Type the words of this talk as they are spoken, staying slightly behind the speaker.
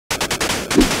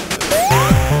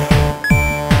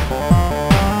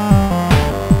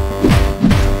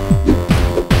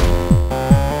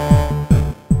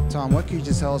you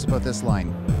just tell us about this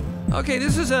line? Okay,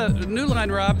 this is a new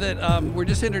line, Rob, that we're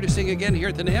just introducing again here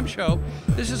at the NAMM show.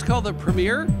 This is called the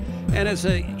Premier, and it's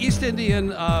a East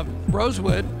Indian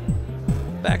rosewood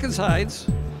back and sides,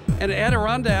 and an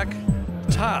Adirondack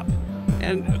top.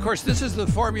 And of course, this is the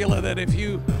formula that if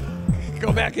you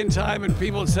go back in time and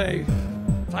people say,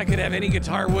 if I could have any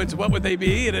guitar woods, what would they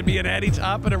be? It'd be an Addy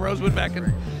top and a rosewood back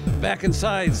and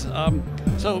sides.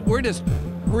 So we're just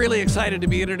really excited to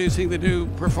be introducing the new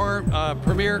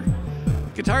Premier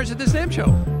guitars at this NAMM show.